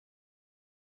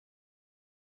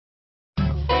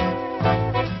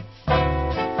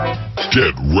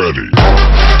Get ready.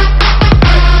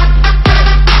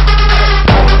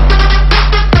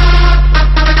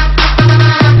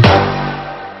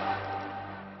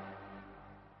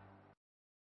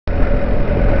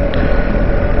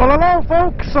 Well, hello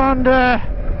folks, and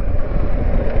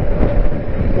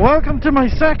welcome to my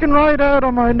second ride out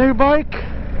on my new bike.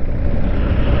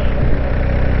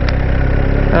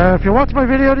 If you watched my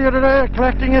video the other day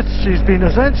collecting it, she's been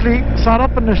essentially sat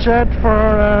up in the shed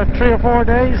for 3 or 4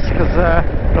 days because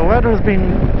the weather has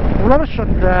been rubbish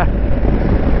and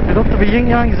been up to be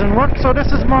yin-yangs in work. So this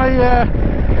is my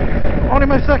only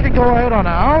my second go out on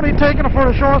it. I'm only taking it for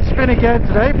a short spin again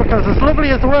today because as lovely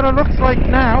as the weather looks like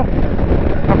now,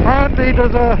 apparently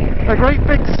there's a great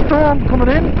big storm coming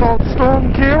in called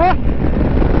Storm Ciara.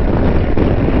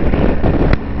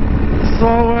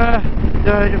 So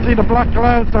yeah, you can see the black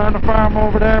clouds there on the farm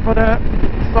over there, but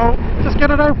so just get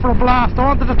it out for a blast.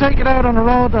 I wanted to take it out on a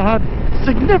road that had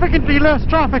significantly less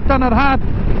traffic than it had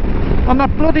on that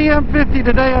bloody M50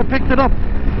 the day I picked it up,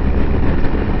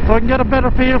 so I can get a better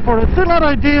feel for it. Still not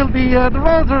ideal, the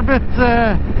roads are a bit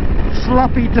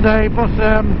sloppy today, but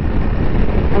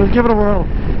we'll give it a whirl.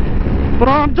 But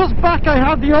I'm just back. I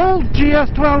had the old GS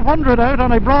 1200 out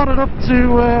and I brought it up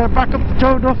to back up to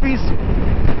Joe Duffy's.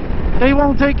 They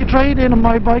won't take a trade-in on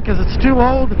my bike because it's too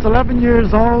old. It's 11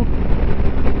 years old.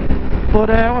 But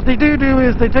what they do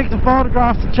is they take the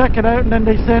photographs and check it out, and then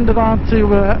they send it on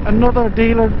to another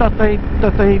dealer that they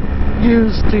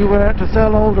use to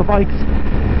sell older bikes.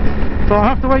 So I'll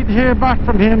have to wait to hear back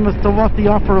from him as to what the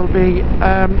offer will be.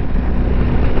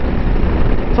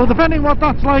 So depending what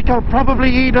that's like, I'll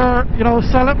probably either, you know,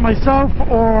 sell it myself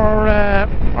or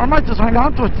I might just hang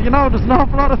on to it. You know, there's an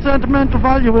awful lot of sentimental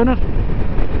value in it.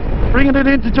 Bringing it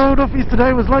into Joe Duffy's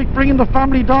today was like bringing the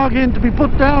family dog in to be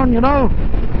put down, you know.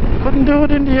 Couldn't do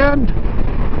it in the end.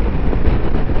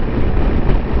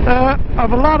 I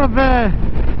have a lot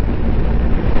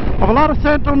of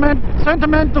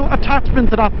sentimental attachment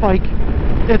to that bike.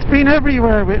 It's been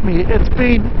everywhere with me.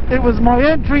 It was my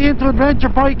entry into adventure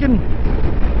biking.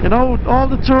 You know, all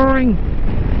the touring.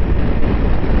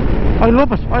 I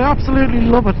love it. I absolutely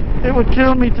love it. It would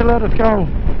kill me to let it go.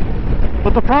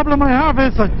 But the problem I have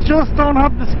is I just don't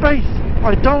have the space.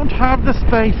 I don't have the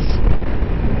space.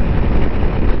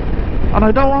 And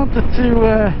I don't want it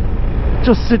to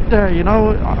just sit there, you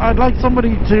know. I'd like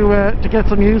somebody to get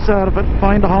some use out of it,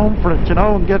 find a home for it, you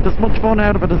know, and get as much fun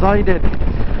out of it as I did.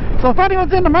 So if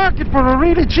anyone's in the market for a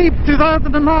really cheap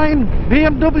 2009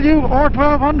 BMW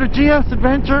R1250 GS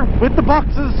Adventure with the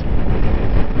boxes,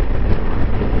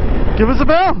 give us a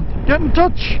bell, get in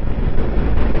touch.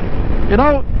 You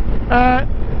know,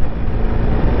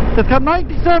 it's got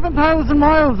 97,000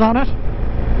 miles on it,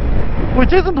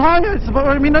 which isn't high, I suppose.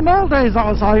 I mean, in old days that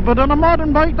was high, but on a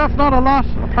modern bike that's not a lot.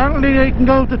 Apparently they can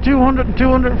go to 200 and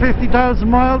 250,000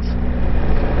 miles.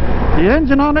 The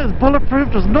engine on it is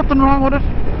bulletproof, there's nothing wrong with it.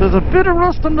 There's a bit of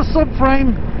rust on the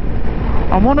subframe,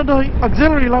 and one of the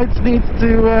auxiliary lights needs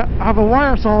to have a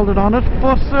wire soldered on it,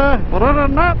 but other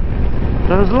than that,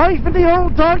 there's life in the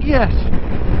old dog yet.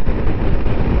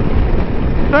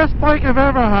 Best bike I've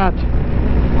ever had.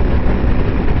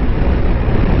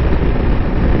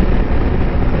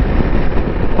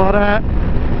 But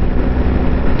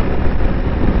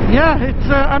yeah, it's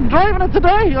I'm driving it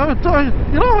today. You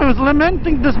know, I was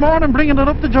lamenting this morning bringing it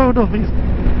up to Joe Duffy's.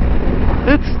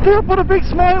 It still put a big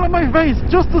smile on my face,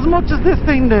 just as much as this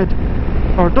thing did,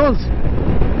 or does.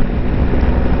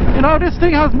 You know, this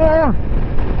thing has more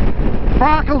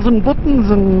sparkles and buttons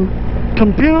and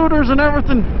computers and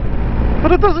everything,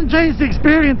 but it doesn't change the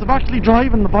experience of actually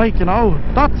driving the bike. You know,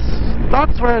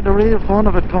 that's where the real fun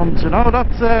of it comes. You know,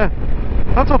 that's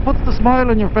what puts the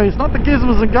smile on your face, not the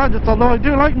gizmos and gadgets, although I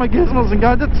do like my gizmos and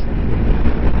gadgets.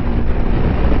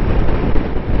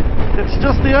 It's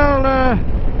just the old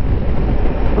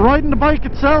riding the bike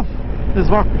itself is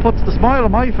what puts the smile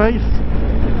on my face.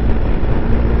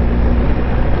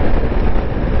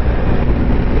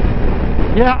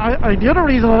 Yeah, the other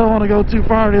reason I don't want to go too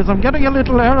far is I'm getting a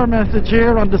little error message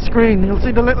here on the screen. You'll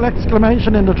see the little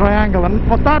exclamation in the triangle, and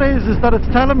what that is that it's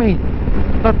telling me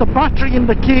that the battery in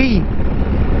the key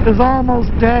is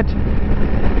almost dead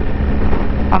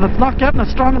and it's not getting a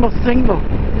strong enough signal,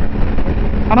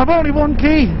 and I've only one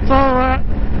key, so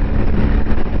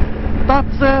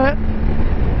that's the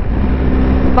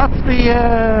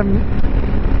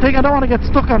thing I don't want to get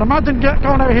stuck on. Imagine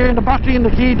going out here and the battery in the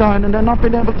key down and then not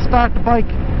being able to start the bike.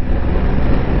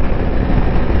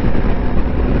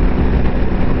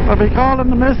 I'll be calling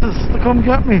the missus to come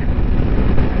get me.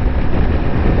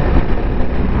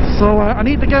 So I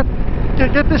need to get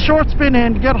this short spin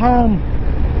in to get home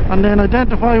and then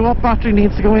identify what battery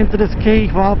needs to go into this key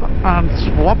fob and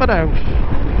swap it out.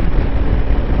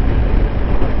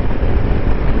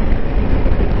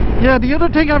 Yeah, the other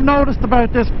thing I've noticed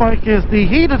about this bike is the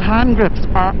heated hand grips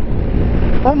are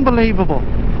unbelievable.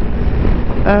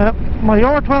 My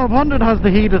R1200 has the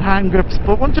heated hand grips,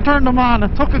 but once you turn them on,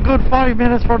 it took a good 5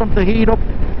 minutes for them to heat up.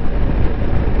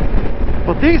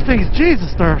 But these things,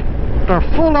 Jesus, they're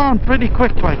full on pretty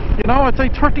quick. Like, you know, I'd say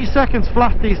 30 seconds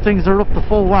flat, these things are up to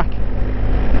full whack.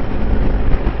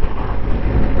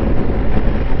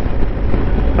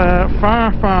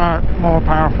 Far more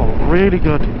powerful, really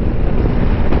good.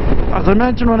 As I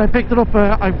mentioned when I picked it up,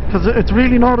 because it's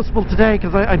really noticeable today,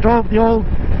 because I drove the old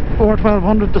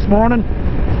R1200 this morning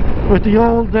with the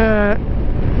old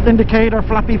indicator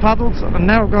flappy paddles, and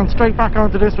now I've gone straight back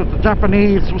onto this with the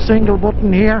Japanese single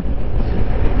button here,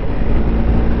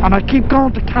 and I keep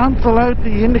going to cancel out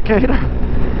the indicator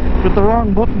with the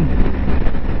wrong button.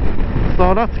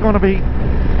 So that's going to be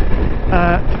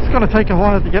it's going to take a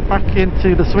while to get back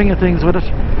into the swing of things with it.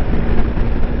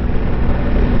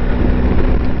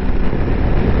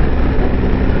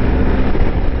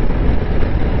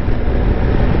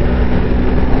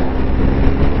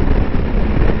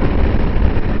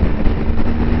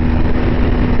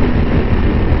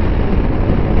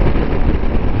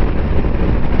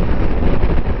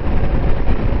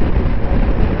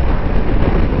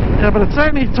 Yeah, but it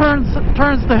certainly turns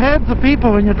the heads of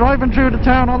people when you're driving through the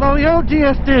town, although the old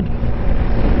GS did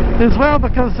as well,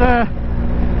 because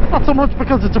not so much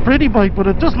because it's a pretty bike, but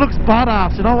it just looks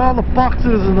badass, you know, all the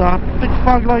boxes and the big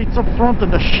fog lights up front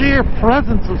and the sheer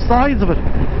presence of size of it.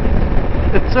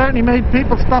 It certainly made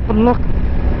people stop and look,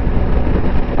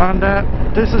 and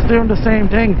this is doing the same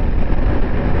thing.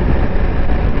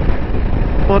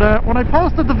 But when I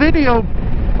posted the video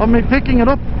of me picking it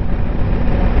up,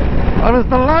 I was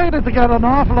delighted to get an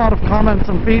awful lot of comments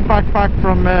and feedback back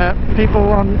from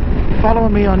people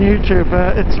following me on YouTube.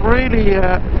 It's really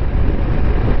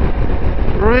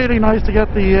really nice to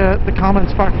get the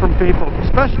comments back from people,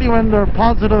 especially when they're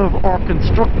positive or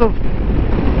constructive.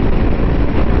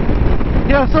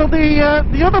 Yeah, so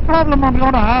the other problem I'm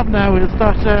going to have now is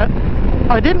that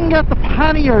I didn't get the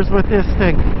panniers with this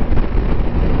thing,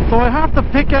 so I have to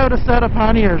pick out a set of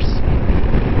panniers.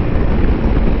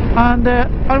 And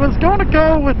I was going to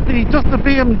go with just the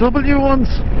BMW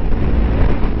ones,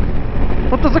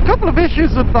 but there's a couple of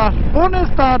issues with that. One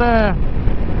is that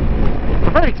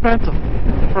they're very expensive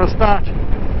for a start,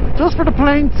 just for the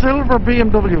plain silver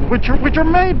BMW, which are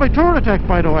made by Touratech,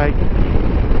 by the way.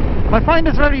 And I find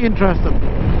this very interesting.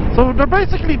 So they're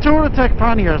basically Touratech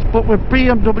panniers, but with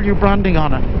BMW branding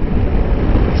on it.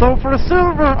 So for a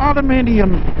silver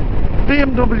aluminium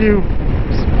BMW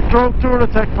stroke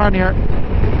Touratech pannier,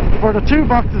 for the two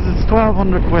boxes it's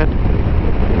 1,200 quid.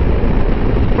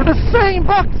 For the same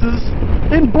boxes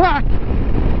in black,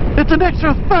 it's an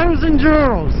extra 1,000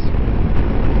 euros.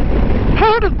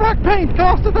 How does black paint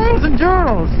cost 1,000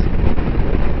 euros?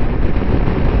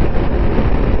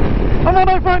 And what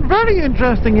I find very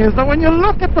interesting is that when you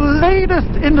look at the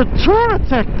latest in the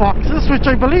Touratech boxes, which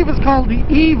I believe is called the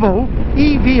EVO,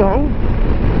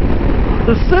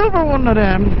 the silver one of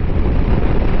them,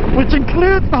 which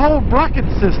includes the whole bracket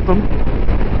system,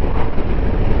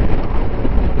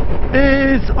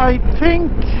 is, I think,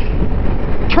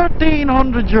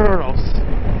 1,300 euros.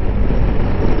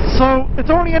 So it's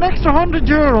only an extra 100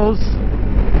 euros,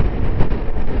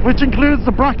 which includes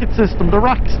the bracket system, the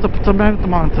racks to mount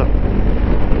them onto.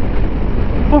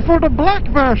 But for the black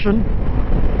version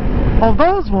of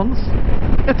those ones,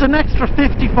 it's an extra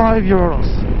 55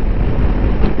 euros.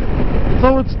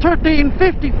 So it's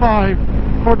 1,355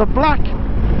 for the black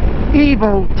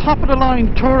EVO top of the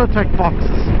line Touratech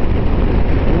boxes.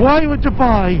 Why would you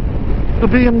buy the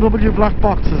BMW black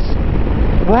boxes?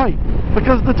 Why?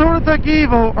 Because the Touratech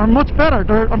EVO are much better.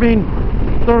 They're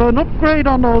an upgrade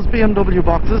on those BMW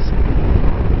boxes.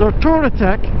 They're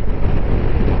Touratech,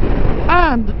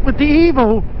 and with the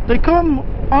EVO they come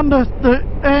on the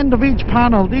end of each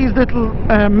panel, these little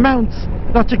mounts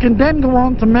that you can then go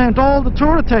on to mount all the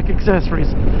Touratech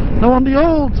accessories. Now on the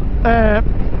old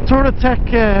Touratech,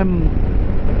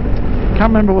 can't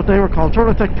remember what they were called,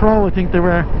 Touratech Pro I think they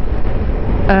were,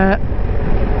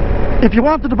 if you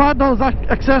wanted to add those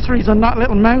accessories and that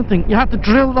little mounting, you had to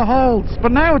drill the holes.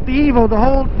 But now with the EVO,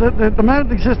 the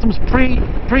mounting system's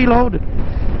pre-loaded,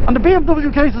 and the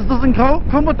BMW cases doesn't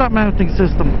come with that mounting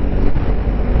system.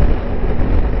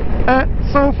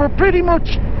 So for pretty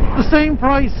much the same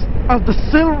price as the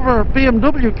silver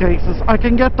BMW cases, I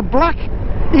can get the black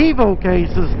EVO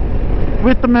cases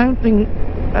with the mounting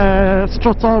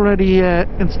struts already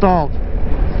installed.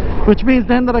 which means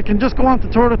then that I can just go on to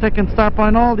Touratech and start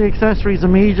buying all the accessories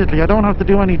immediately. I don't have to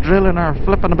do any drilling or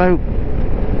flipping about,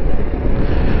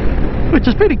 which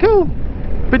is pretty cool.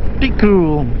 Pretty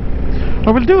cool.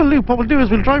 Now we'll do a loop. What we'll do is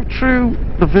we'll drive through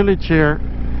the village here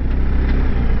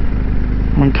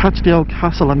and catch the old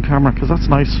castle on camera, because that's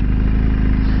nice.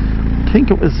 I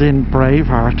think it was in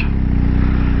Braveheart.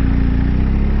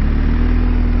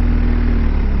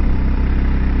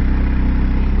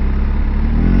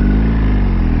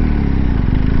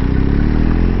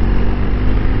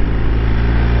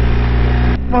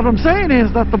 What I'm saying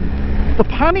is that the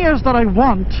panniers that I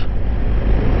want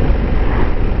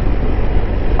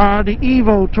are the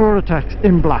Evo Touratechs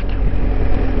in black.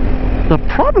 The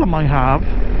problem I have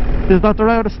is that they're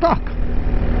out of stock,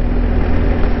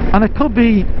 and it could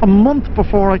be a month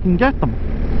before I can get them.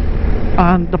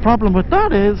 And the problem with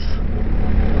that is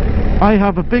I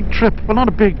have a big trip, well not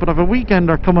a big, but I have a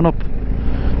weekender coming up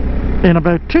in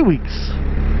about 2 weeks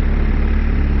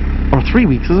or 3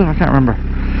 weeks, is it? I can't remember.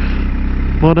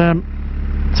 But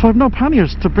so I've no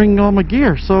panniers to bring all my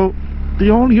gear, so the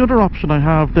only other option I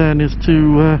have then is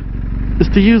to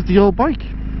use the old bike,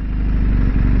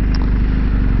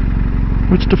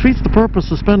 which defeats the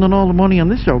purpose of spending all the money on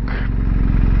this yoke.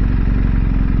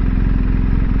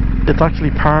 It's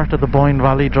actually part of the Boyne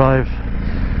Valley Drive,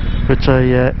 which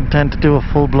I intend to do a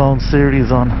full-blown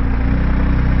series on,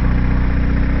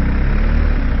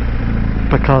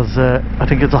 because I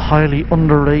think it's a highly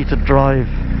underrated drive.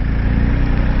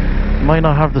 Might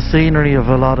not have the scenery of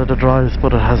a lot of the drives,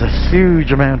 but it has a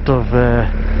huge amount of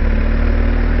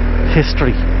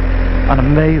history and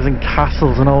amazing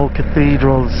castles and old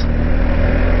cathedrals.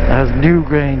 It has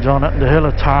Newgrange on it and the Hill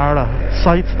of Tara,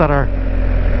 sites that are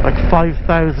like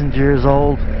 5,000 years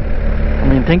old. I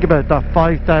mean, think about that,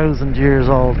 5,000 years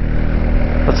old.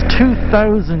 That's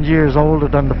 2,000 years older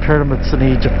than the pyramids in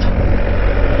Egypt.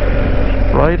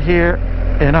 Right here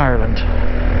in Ireland.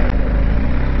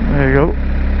 There you go.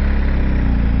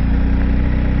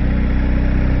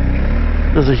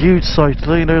 There's a huge site.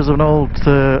 There's an old,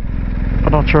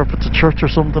 I'm not sure if it's a church or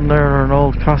something there, or an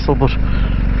old castle, but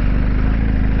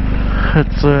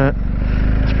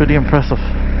it's pretty impressive.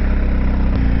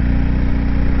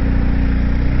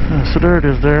 So there it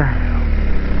is there.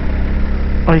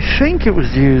 I think it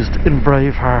was used in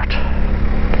Braveheart.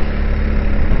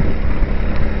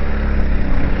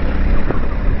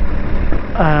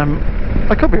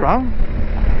 I could be wrong.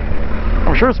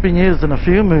 I'm sure it's been used in a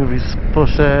few movies, but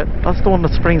that's the one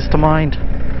that springs to mind.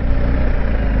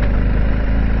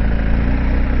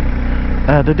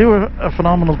 They do a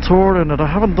phenomenal tour in it. I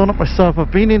haven't done it myself.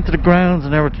 I've been into the grounds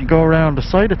and everything, go around. The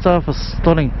site itself is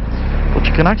stunning, but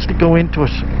you can actually go into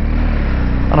it,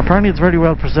 and apparently it's very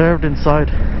well preserved inside.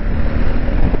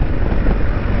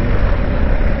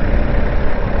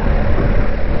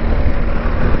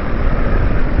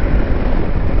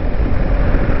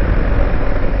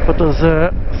 But there's,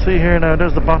 see here now,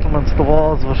 there's the battlements, the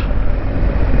walls of it.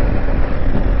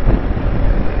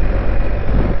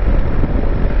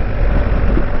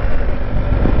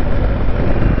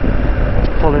 Let's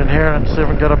pull in here and see if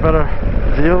we can get a better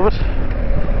view of it.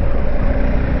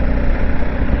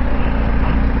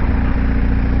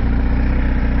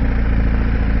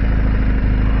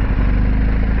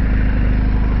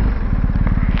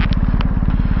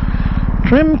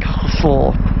 Trim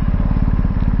Castle.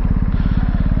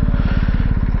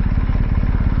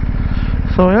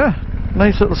 So yeah,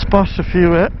 nice little spot. If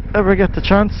you ever get the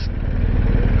chance,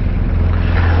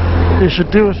 you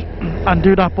should do it and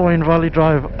do that Boyne Valley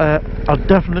Drive. I'll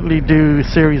definitely do a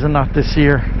series on that this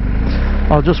year.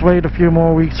 I'll just wait a few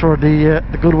more weeks for the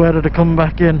good weather to come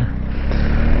back in,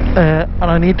 and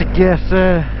I need to get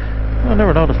I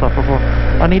never noticed that before.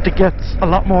 I need to get a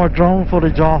lot more drone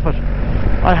footage off it.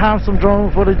 I have some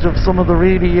drone footage of some of the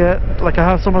really like I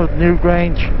have some of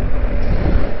Newgrange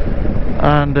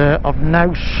and of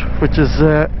Nout, which is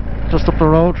just up the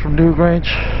road from Newgrange,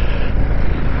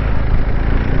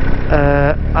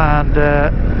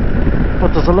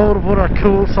 but there's a load of other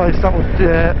cool sites that would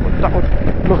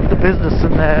look the business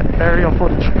in aerial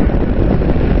footage.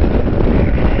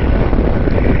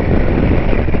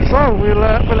 So we'll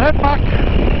head back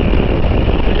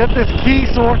to get this key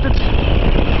sorted.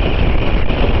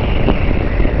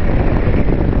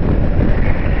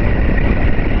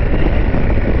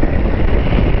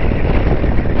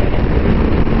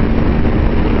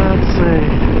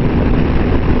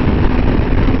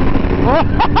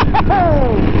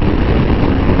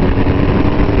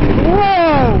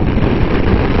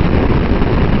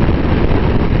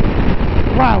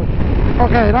 Wow!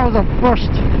 Okay, that was a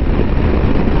burst.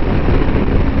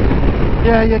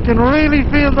 Yeah, you can really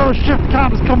feel those shift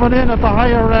cams coming in at the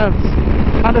higher revs.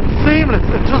 And it's seamless,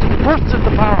 it just bursts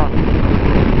into power.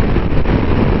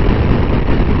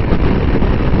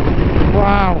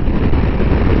 Wow.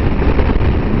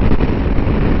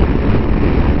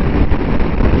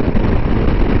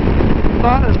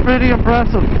 That is pretty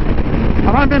impressive. And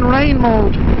I'm in rain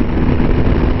mode.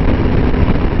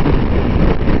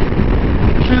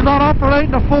 She's not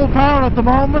operating at full power at the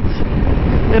moment.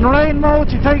 In rain mode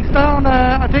she takes down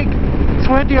I think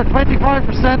 20 or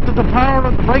 25% of the power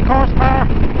of the brake horsepower.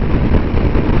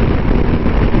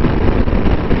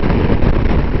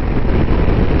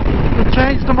 We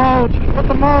change the mode. Put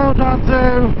the mode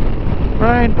onto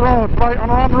rain road. Right, I'm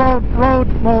on road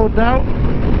mode now.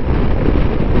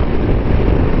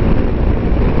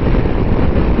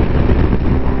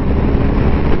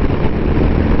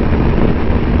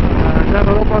 Get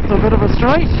it up onto a bit of a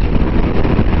straight.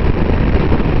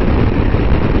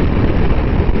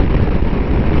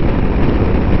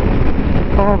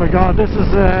 Oh my god, this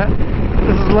is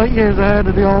light years ahead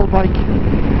of the old bike.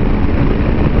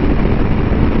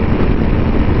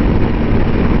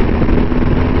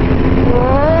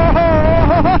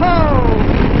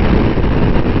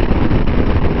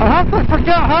 I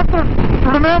have to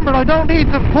remember I don't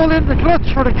need to pull in the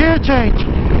clutch for the gear change.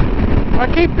 I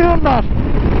keep doing that.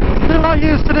 Still not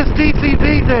used to this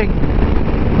DCD thing.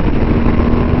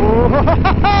 Woohoo!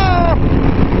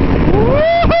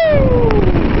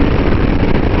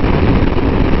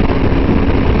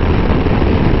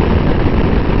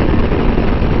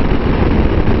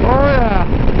 Oh yeah.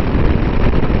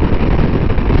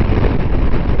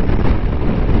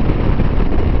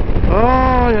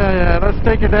 Oh yeah, let's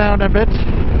take it down a bit.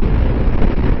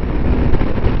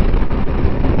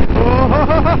 Oh,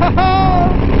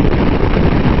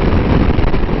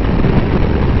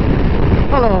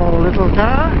 hello, little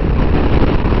car.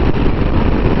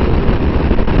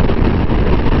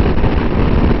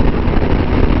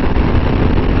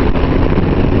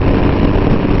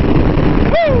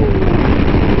 Woo!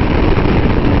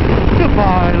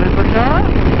 Goodbye, little car.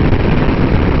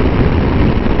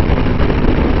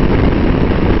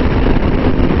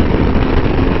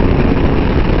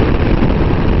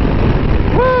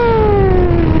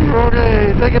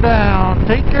 Take her down,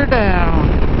 take her down.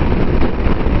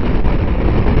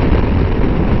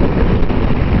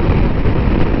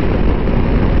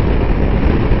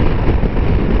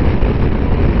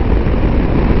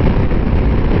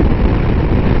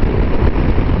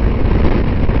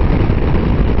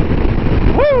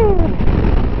 Woo!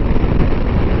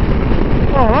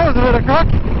 Oh, that was a bit of crack.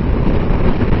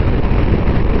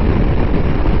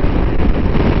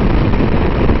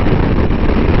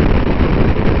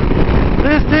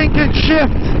 This thing can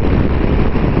shift.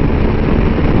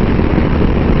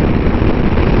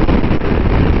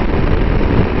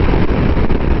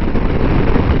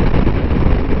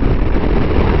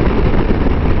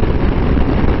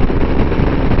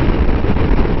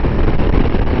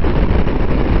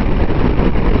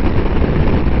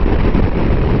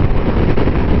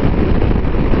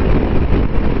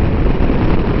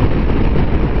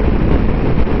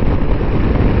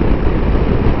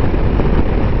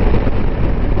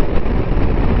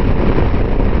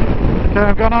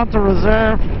 I've gone on to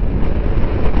reserve.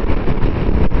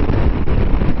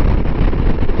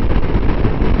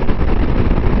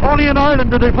 Only in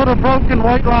Ireland do they put a broken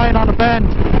white line on a bend.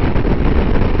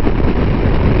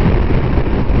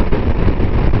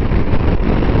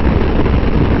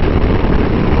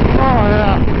 Oh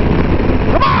yeah.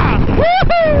 Come on!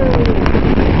 Woohoo!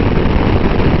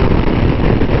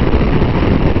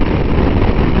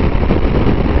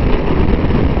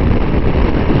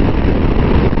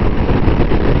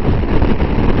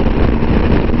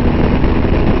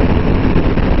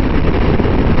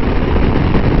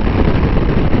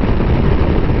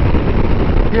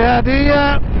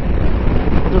 Yeah,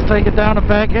 I'll just take it down a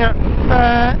peg here.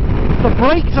 The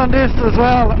brakes on this as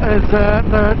well is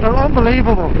they're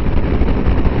unbelievable.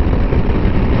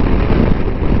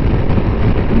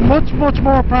 Much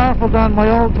more powerful than my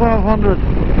old 1200.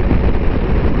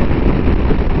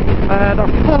 They're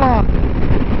full on.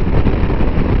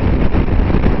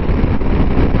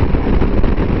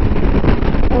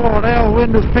 Oh, the old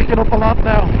wind is picking up a lot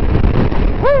now.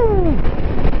 Woo!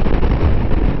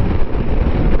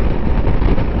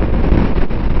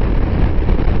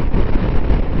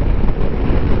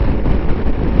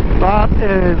 That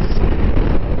is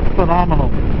phenomenal.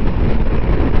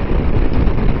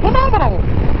 Phenomenal!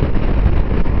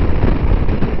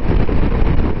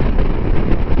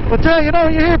 But yeah, you know,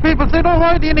 you hear people say, oh,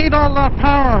 why do you need all that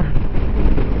power?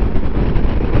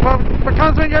 Well,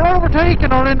 because when you're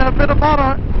overtaking or in a bit of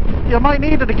bother, you might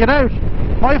need it to get out.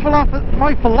 My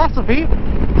philosophy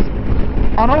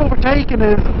on overtaking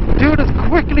is do it as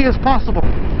quickly as possible.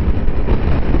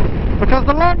 Because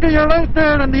the longer you're out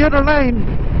there in the other lane,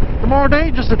 the more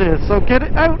dangerous it is. So get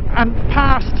it out and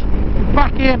past,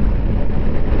 back in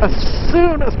as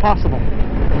soon as possible.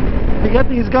 You get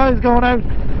these guys going out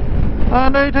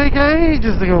and they take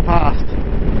ages to go past.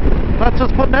 That's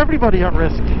just putting everybody at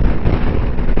risk.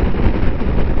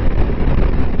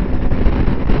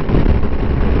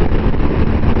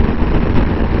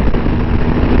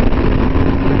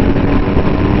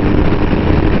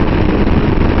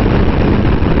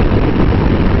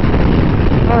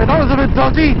 Alright, that was a bit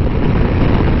dodgy,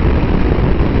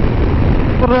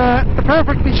 but it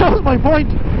perfectly shows my point.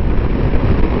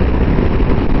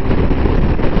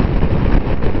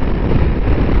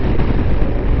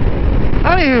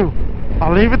 Anywho,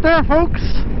 I'll leave it there, folks.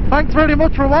 Thanks very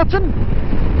much for watching.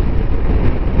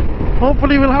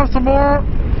 Hopefully we'll have some more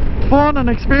fun and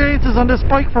experiences on this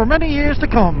bike for many years to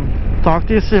come. Talk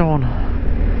to you soon.